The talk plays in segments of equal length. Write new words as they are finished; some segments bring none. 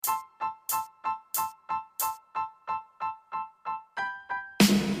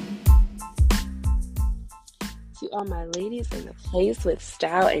all my ladies in the place with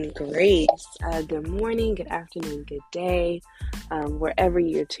style and grace. Good morning, good afternoon, good day, wherever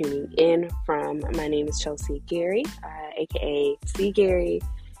you're tuning in from. My name is Chelsea Gary, aka C Gary,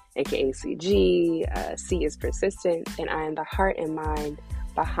 aka CG. C is persistent, and I am the heart and mind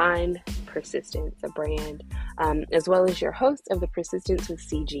behind Persistence, a brand, as well as your host of the Persistence with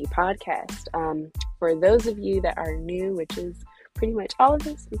CG podcast. For those of you that are new, which is pretty much all of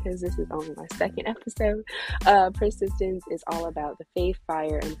us, because this is only my second episode, Persistence is all about the faith,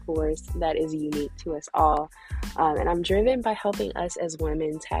 fire, and force that is unique to us all. And I'm driven by helping us as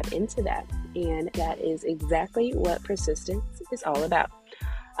women tap into that. And that is exactly what Persistence is all about.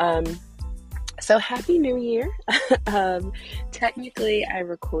 So happy New Year. Technically, I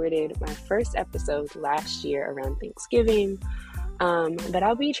recorded my first episode last year around Thanksgiving, but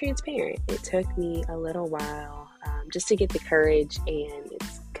I'll be transparent. It took me a little while just to get the courage, and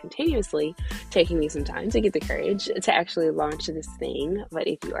it's continuously taking me some time to get the courage to actually launch this thing. But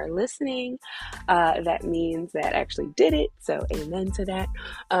if you are listening, that means that I actually did it. So amen to that.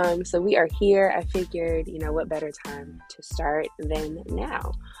 So we are here. I figured, what better time to start than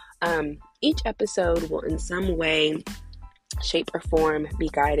now? Each episode will in some way, shape, or form be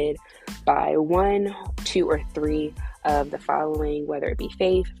guided by one, two, or three of the following, whether it be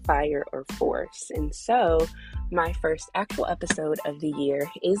faith, fire, or force. And so my first actual episode of the year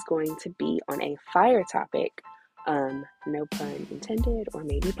is going to be on a fire topic. No pun intended, or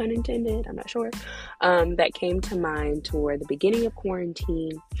maybe pun intended, I'm not sure. That came to mind toward the beginning of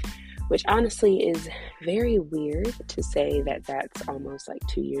quarantine, which honestly is very weird to say that that's almost like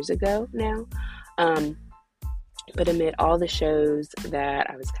 2 years ago now. But amid all the shows that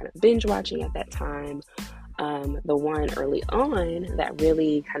I was kind of binge watching at that time, the one early on that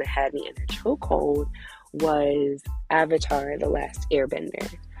really kind of had me in a chokehold was Avatar: The Last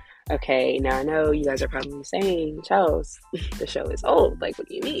Airbender. Okay, now I know you guys are probably saying, Charles, the show is old. Like, what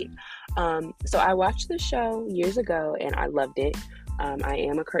do you mean? So I watched the show years ago and I loved it. I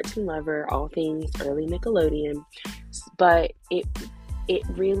am a cartoon lover, all things early Nickelodeon, but it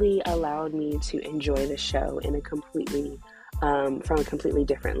really allowed me to enjoy the show in a completely, from a completely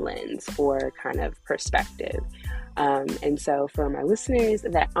different lens or kind of perspective. And so for my listeners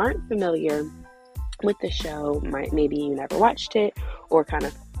that aren't familiar with the show, maybe you never watched it or kind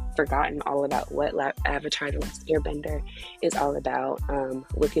of forgotten all about what Avatar: The Last Airbender is all about,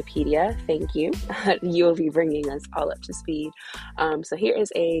 Wikipedia, thank you. You will be bringing us all up to speed. So here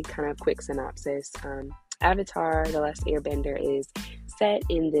is a kind of quick synopsis. Avatar: The Last Airbender is set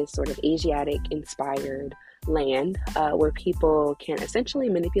in this sort of Asiatic-inspired land where people can essentially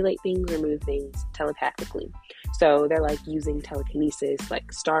manipulate things or move things telepathically. So they're like using telekinesis,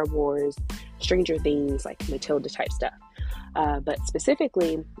 like Star Wars, Stranger Things, like Matilda type stuff. But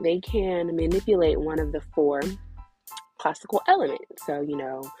specifically, they can manipulate one of the four classical elements. So,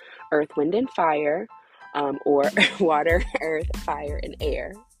 earth, wind, and fire, or water, earth, fire, and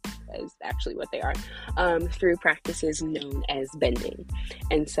air is actually what they are, through practices known as bending.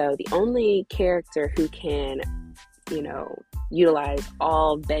 And so the only character who can, utilize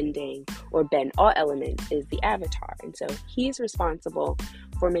all bending or bend all elements is the Avatar. And so he's responsible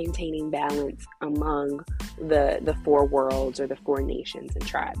for maintaining balance among the four worlds or the four nations and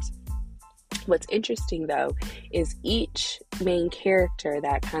tribes. What's interesting, though, is each main character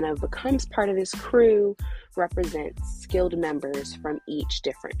that kind of becomes part of this crew represents skilled members from each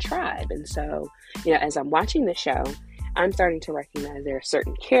different tribe. And so, as I'm watching the show, I'm starting to recognize there are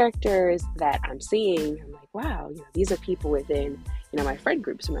certain characters that I'm seeing. I'm like, wow, these are people within, my friend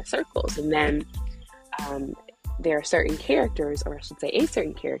groups and my circles. And then there are certain characters, or I should say a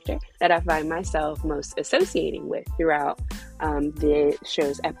certain character, that I find myself most associating with throughout the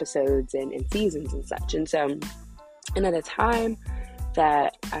show's episodes and seasons and such. And so, and at a time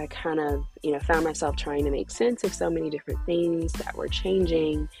that I kind of, found myself trying to make sense of so many different things that were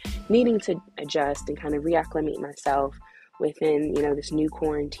changing, needing to adjust and kind of reacclimate myself within, this new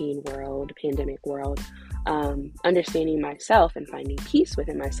quarantine world, pandemic world. Understanding myself and finding peace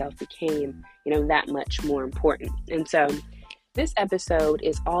within myself became, that much more important. And so this episode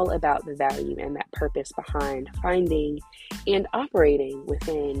is all about the value and that purpose behind finding and operating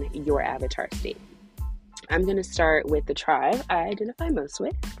within your avatar state. I'm going to start with the tribe I identify most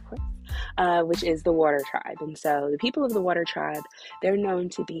with, of course, which is the Water Tribe. And so the people of the Water Tribe, they're known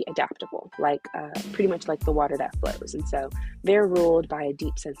to be adaptable, pretty much like the water that flows. And so they're ruled by a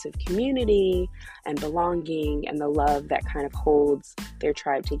deep sense of community and belonging and the love that kind of holds their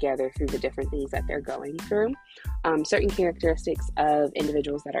tribe together through the different things that they're going through. Certain characteristics of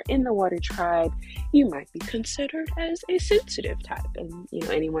individuals that are in the Water Tribe, you might be considered as a sensitive type. And,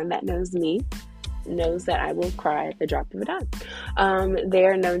 anyone that knows me knows that I will cry at the drop of a dime.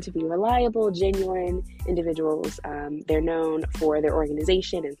 They're known to be reliable, genuine individuals. They're known for their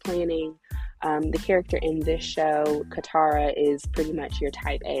organization and planning. The character in this show, Katara, is pretty much your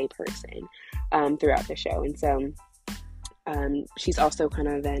type A person throughout the show. And so she's also kind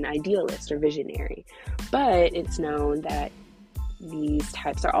of an idealist or visionary. But it's known that these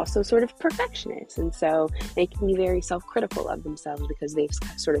types are also sort of perfectionists, and so they can be very self-critical of themselves because they've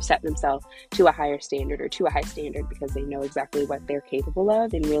sort of set themselves to a higher standard or to a high standard because they know exactly what they're capable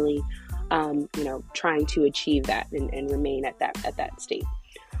of and really trying to achieve that and remain at that state.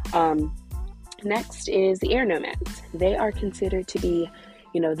 Next is the air nomads. They are considered to be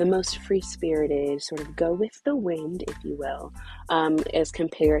the most free-spirited, sort of go with the wind, if you will, as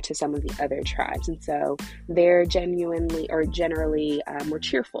compared to some of the other tribes. And so they're genuinely or generally more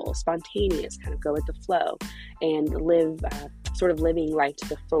cheerful, spontaneous, kind of go with the flow, and live sort of living life to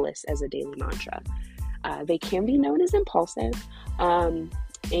the fullest as a daily mantra. They can be known as impulsive,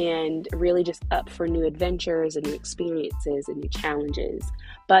 and really just up for new adventures and new experiences and new challenges.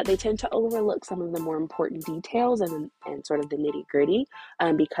 But they tend to overlook some of the more important details and sort of the nitty gritty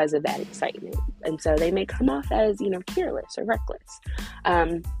because of that excitement. And so they may come off as, careless or reckless.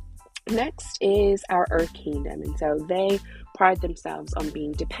 Next is our Earth Kingdom. And so they pride themselves on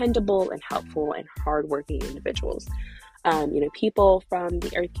being dependable and helpful and hardworking individuals. People from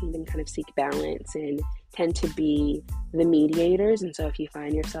the Earth Kingdom kind of seek balance and tend to be the mediators. And so if you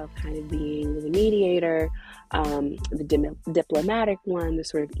find yourself kind of being the mediator, the diplomatic one, the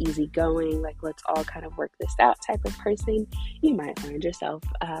sort of easygoing, like let's all kind of work this out type of person, you might find yourself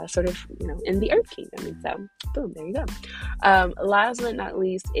sort of, in the Earth Kingdom. And so, boom, there you go. Last but not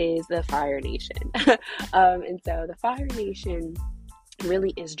least is the Fire Nation. And so the Fire Nation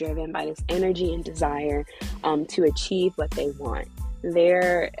really is driven by this energy and desire to achieve what they want.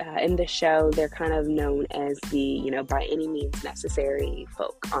 They're in the show, they're kind of known as the, by any means necessary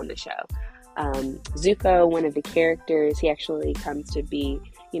folk on the show. Zuko, one of the characters, he actually comes to be,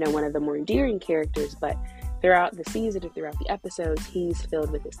 one of the more endearing characters, but throughout the season and throughout the episodes, he's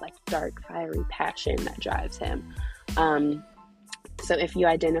filled with this like dark, fiery passion that drives him. So if you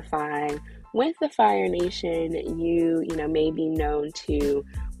identify with the Fire Nation, you may be known to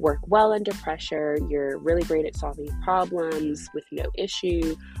work well under pressure. You're really great at solving problems with no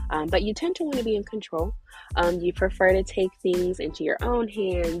issue, but you tend to want to be in control. You prefer to take things into your own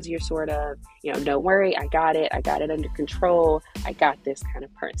hands. You're sort of, don't worry, I got it under control. I got this kind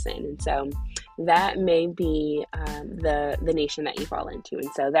of person. And so that may be the nation that you fall into. And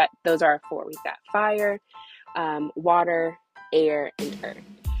so those are our four. We've got fire, water, air, and earth.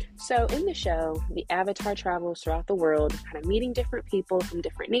 So in the show, the Avatar travels throughout the world, kind of meeting different people from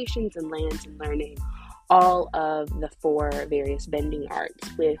different nations and lands and learning all of the four various bending arts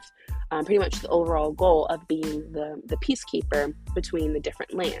with pretty much the overall goal of being the peacekeeper between the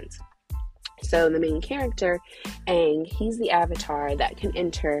different lands. So the main character, Aang, he's the Avatar that can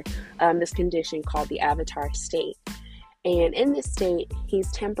enter this condition called the Avatar state. And in this state,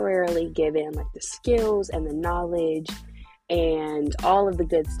 he's temporarily given like the skills and the knowledge and all of the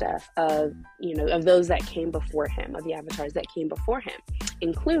good stuff of those that came before him, of the avatars that came before him,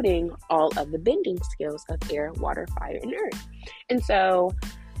 including all of the bending skills of air, water, fire, and earth. And so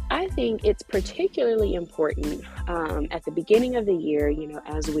I think it's particularly important at the beginning of the year,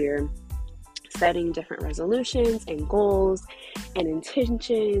 as we're setting different resolutions and goals and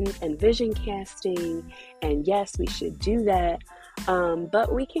intentions and vision casting. And yes, we should do that.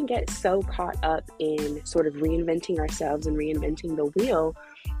 But we can get so caught up in sort of reinventing ourselves and reinventing the wheel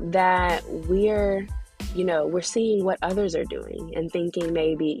that we're seeing what others are doing and thinking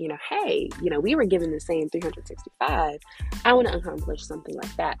maybe, hey, we were given the same 365. I want to accomplish something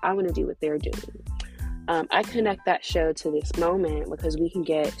like that. I want to do what they're doing. I connect that show to this moment because we can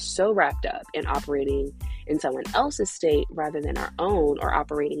get so wrapped up in operating in someone else's state rather than our own, or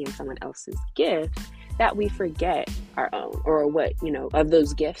operating in someone else's gift, that we forget our own, or what, of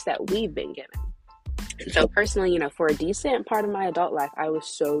those gifts that we've been given. And so personally, for a decent part of my adult life, I was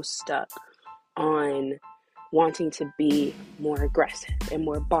so stuck on wanting to be more aggressive and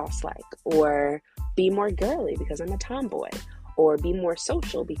more boss-like, or be more girly because I'm a tomboy, or be more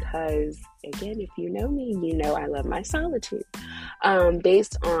social because, again, if you know me, I love my solitude.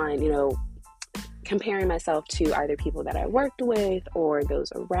 Based on, comparing myself to either people that I worked with or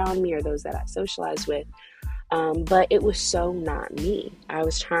those around me or those that I socialized with. But it was so not me. I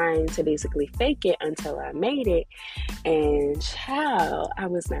was trying to basically fake it until I made it, and I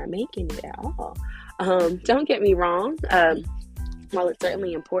was not making it at all. Don't get me wrong. While it's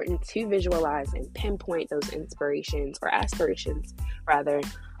certainly important to visualize and pinpoint those inspirations or aspirations, rather,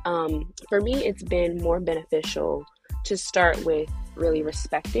 For me, it's been more beneficial to start with really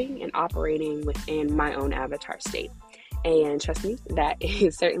respecting and operating within my own avatar state. And trust me, that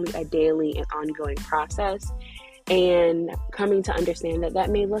is certainly a daily and ongoing process. And coming to understand that that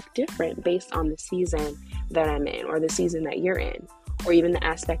may look different based on the season that I'm in, or the season that you're in, or even the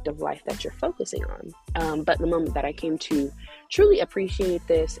aspect of life that you're focusing on. But the moment that I came to truly appreciate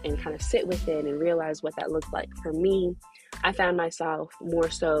this and kind of sit with it and realize what that looked like for me, I found myself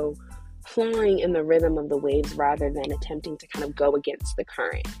more so flowing in the rhythm of the waves rather than attempting to kind of go against the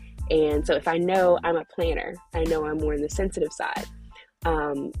current. And so if I know I'm a planner, I know I'm more in the sensitive side.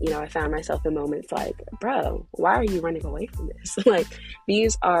 I found myself in moments like, bro, why are you running away from this? Like,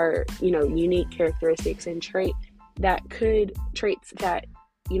 these are, unique characteristics and traits that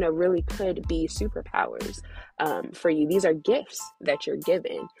really could be superpowers for you. These are gifts that you're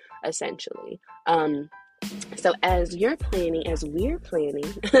given, essentially. So as we're planning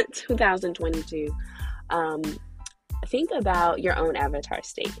 2022, think about your own avatar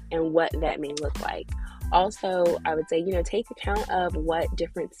state and what that may look like. Also, I would say, take account of what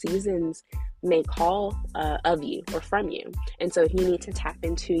different seasons may call of you or from you. And so if you need to tap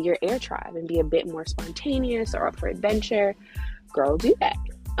into your air tribe and be a bit more spontaneous or up for adventure, girl, do that.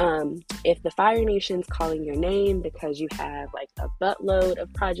 If the Fire Nation's calling your name because you have like a buttload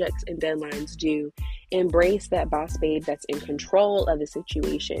of projects and deadlines due, embrace that boss babe that's in control of the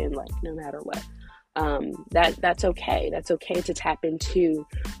situation, like no matter what. That's okay. That's okay to tap into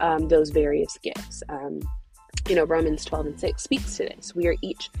those various gifts. Romans 12:6 speaks to this. We are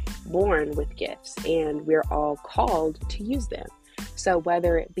each born with gifts and we're all called to use them. So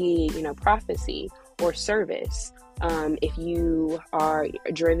whether it be, prophecy or service, if you are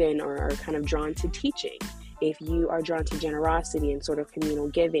driven or kind of drawn to teaching, if you are drawn to generosity and sort of communal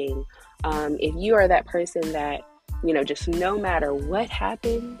giving, if you are that person that, just no matter what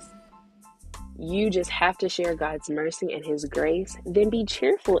happens, you just have to share God's mercy and his grace, then be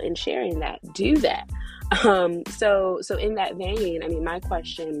cheerful in sharing that. Do that. So in that vein, my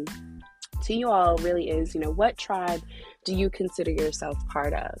question to you all really is, what tribe do you consider yourself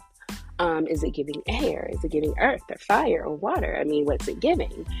part of? Is it giving air? Is it giving earth or fire or water? What's it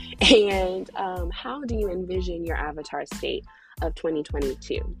giving? And how do you envision your avatar state of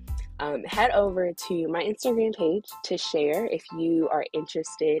 2022? Head over to my Instagram page to share if you are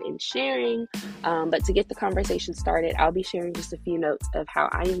interested in sharing. But to get the conversation started, I'll be sharing just a few notes of how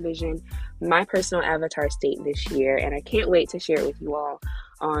I envision my personal avatar state this year. And I can't wait to share it with you all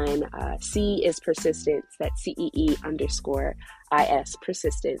on C is persistence. That's CEE_IS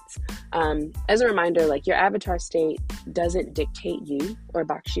persistence. As a reminder, like, your avatar state doesn't dictate you or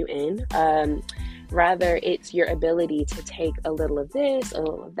box you in. Rather, it's your ability to take a little of this, a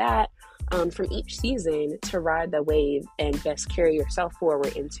little of that, from each season to ride the wave and best carry yourself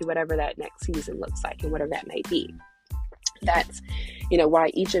forward into whatever that next season looks like and whatever that may be. That's,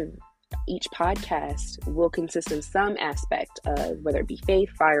 why each podcast will consist of some aspect of whether it be faith,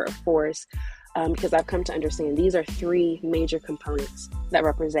 fire, or force, because I've come to understand these are three major components that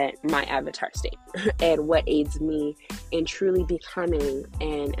represent my avatar state and what aids me in truly becoming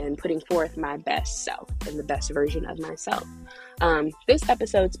and putting forth my best self and the best version of myself. This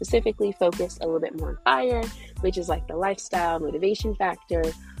episode specifically focused a little bit more on fire, which is like the lifestyle motivation factor.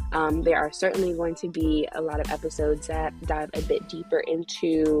 There are certainly going to be a lot of episodes that dive a bit deeper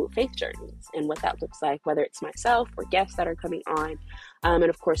into faith journeys and what that looks like, whether it's myself or guests that are coming on. And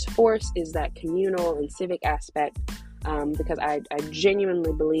of course, force is that communal and civic aspect, because I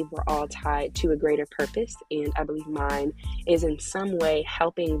genuinely believe we're all tied to a greater purpose. And I believe mine is in some way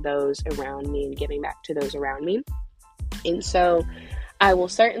helping those around me and giving back to those around me. And so I will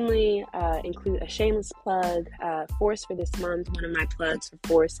certainly include a shameless plug. Force for this month, one of my plugs for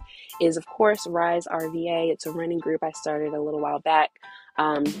Force is, of course, Rise RVA. It's a running group I started a little while back.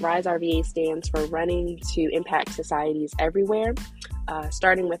 Rise RVA stands for Running to Impact Societies Everywhere,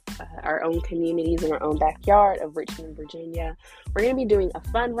 starting with our own communities in our own backyard of Richmond, Virginia. We're going to be doing a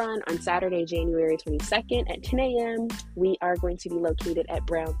fun run on Saturday, January 22nd at 10 a.m. We are going to be located at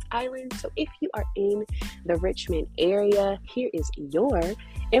Browns Island. So if you are in the Richmond area, here is your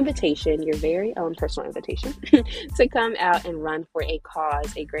invitation, your very own personal invitation to come out and run for a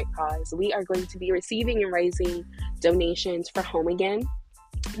cause, a great cause. We are going to be receiving and raising donations for Home Again.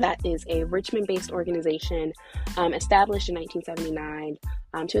 That is a Richmond-based organization established in 1979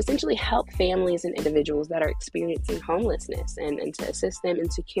 to essentially help families and individuals that are experiencing homelessness and to assist them in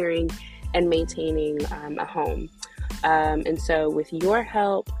securing and maintaining a home. And so with your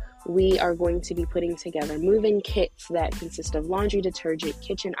help, we are going to be putting together move-in kits that consist of laundry detergent,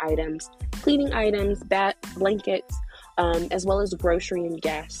 kitchen items, cleaning items, blankets, as well as grocery and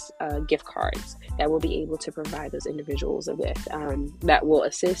gas gift cards that we'll be able to provide those individuals with, that will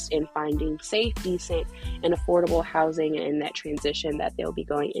assist in finding safe, decent, and affordable housing in that transition that they'll be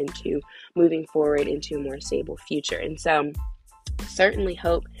going into, moving forward into a more stable future. And so certainly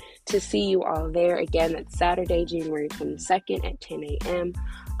hope to see you all there. Again, that's Saturday, January 22nd at 10 a.m.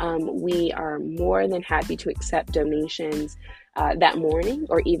 We are more than happy to accept donations that morning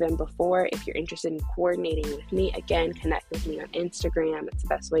or even before. If you're interested in coordinating with me, again, connect with me on Instagram. It's the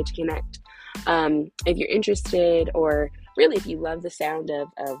best way to connect. If you're interested, or really if you love the sound of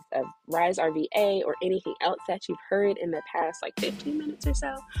Rise RVA or anything else that you've heard in the past like 15 minutes or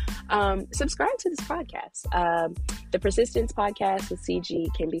so, subscribe to this podcast. The Persistence Podcast with CG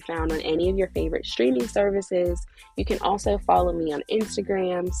can be found on any of your favorite streaming services. You can also follow me on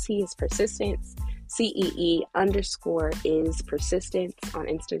Instagram. C is Persistence. CEE_is Persistence on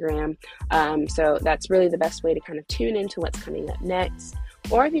Instagram. So that's really the best way to kind of tune into what's coming up next.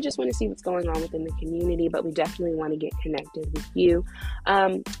 Or if you just want to see what's going on within the community, but we definitely want to get connected with you.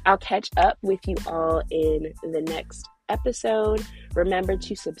 I'll catch up with you all in the next episode. Remember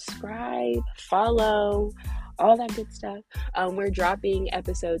to subscribe, follow, all that good stuff. We're dropping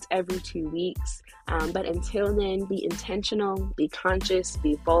episodes every 2 weeks. But until then, be intentional, be conscious,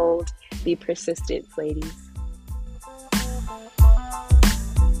 be bold, be persistent, ladies.